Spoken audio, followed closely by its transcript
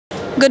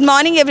Good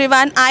morning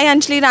everyone. I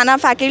Anjali Rana,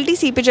 faculty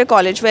CPJ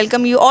College.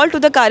 Welcome you all to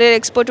the Career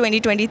Expo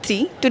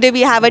 2023. Today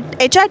we have a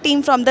HR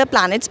team from the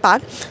Planet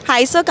Spark.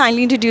 Hi sir,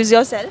 kindly introduce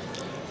yourself.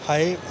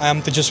 Hi, I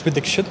am Tejasvi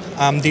Dikshit.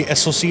 I am the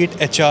Associate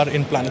HR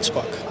in Planet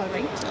Spark.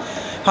 Alright.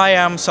 Hi,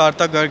 I'm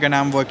Sarthak Garg and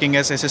I'm working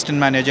as Assistant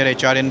Manager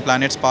HR in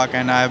Planet Spark,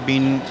 and I have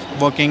been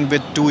working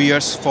with 2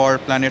 years for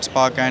Planet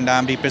Spark, and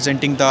I'm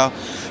representing the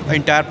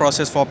entire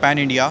process for Pan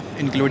India,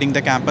 including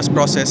the campus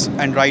process,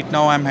 and right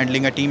now I'm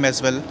handling a team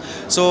as well.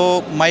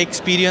 So my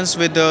experience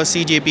with the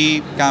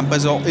CJP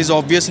campus is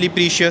obviously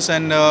precious,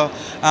 and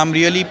I'm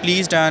really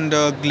pleased and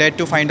glad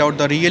to find out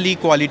the really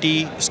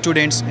quality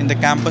students in the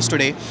campus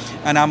today,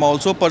 and I'm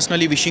also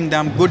personally wishing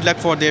them good luck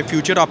for their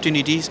future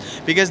opportunities,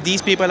 because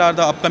these people are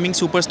the upcoming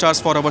superstars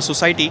for our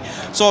society.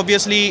 So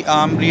obviously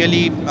I'm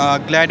really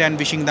glad and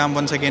wishing them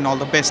once again all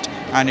the best,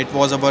 and it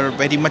was our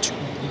very much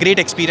great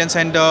experience.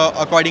 And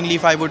accordingly,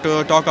 if I would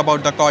talk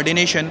about the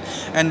coordination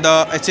and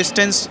the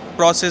assistance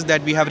process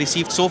that we have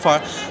received so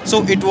far,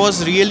 so it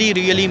was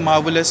really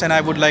marvelous, and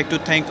I would like to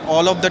thank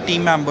all of the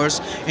team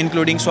members,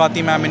 including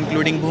Swati ma'am,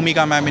 including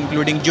Bhumika ma'am,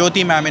 including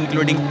Jyoti ma'am,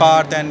 including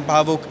Parth and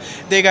Bhavuk.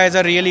 They guys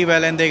are really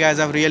well, and they guys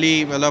have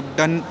really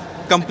done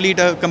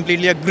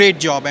completely a great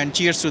job, and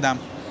cheers to them.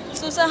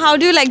 So sir, how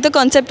do you like the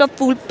concept of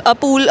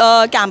pool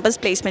campus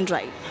placement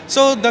drive?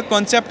 So the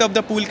concept of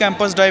the pool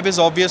campus drive is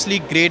obviously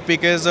great,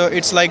 because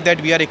it's like that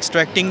we are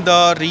extracting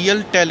the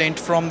real talent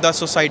from the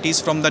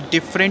societies, from the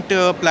different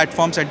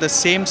platforms at the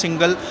same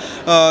single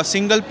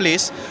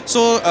place.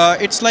 So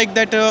it's like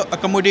that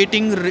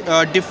accommodating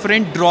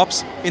different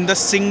drops in the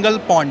single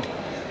pond.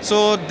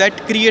 So that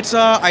creates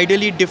a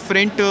ideally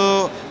different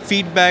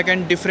feedback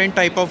and different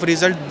type of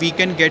result we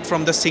can get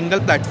from the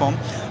single platform.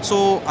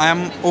 So I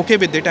am okay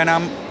with it, and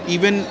I'm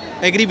even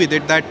agree with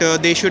it that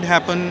they should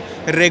happen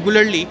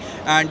regularly,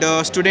 and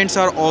students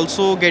are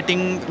also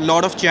getting a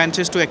lot of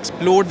chances to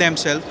explore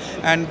themselves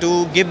and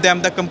to give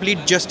them the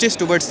complete justice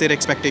towards their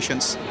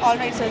expectations.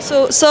 Alright sir.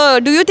 So sir,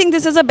 do you think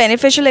this is a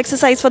beneficial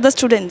exercise for the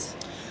students?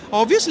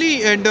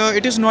 Obviously, and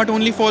it is not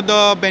only for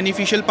the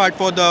beneficial part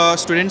for the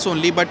students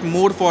only, but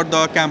more for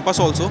the campus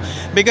also,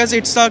 because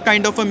it's a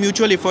kind of a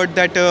mutual effort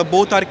that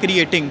both are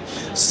creating.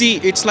 See,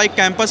 it's like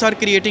campus are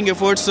creating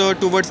efforts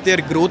towards their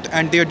growth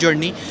and their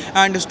journey,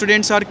 and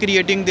students are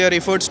creating their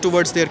efforts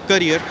towards their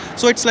career.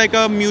 So it's like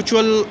a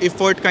mutual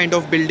effort kind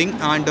of building,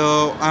 and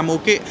I'm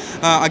okay.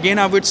 Again,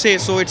 I would say,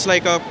 so it's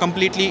like a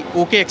completely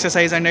okay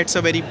exercise, and it's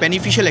a very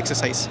beneficial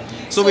exercise.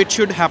 So it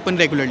should happen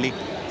regularly.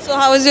 So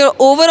how was your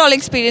overall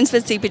experience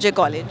with CPJ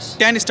College?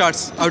 10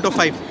 stars out of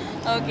 5.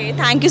 Okay,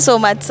 thank you so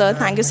much sir.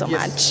 Thank you so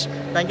much.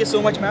 Thank you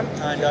so much, ma'am.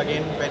 And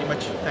again, very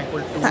much thankful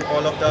to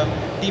all of the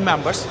team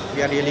members.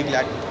 We are really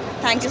glad.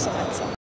 Thank you so much sir.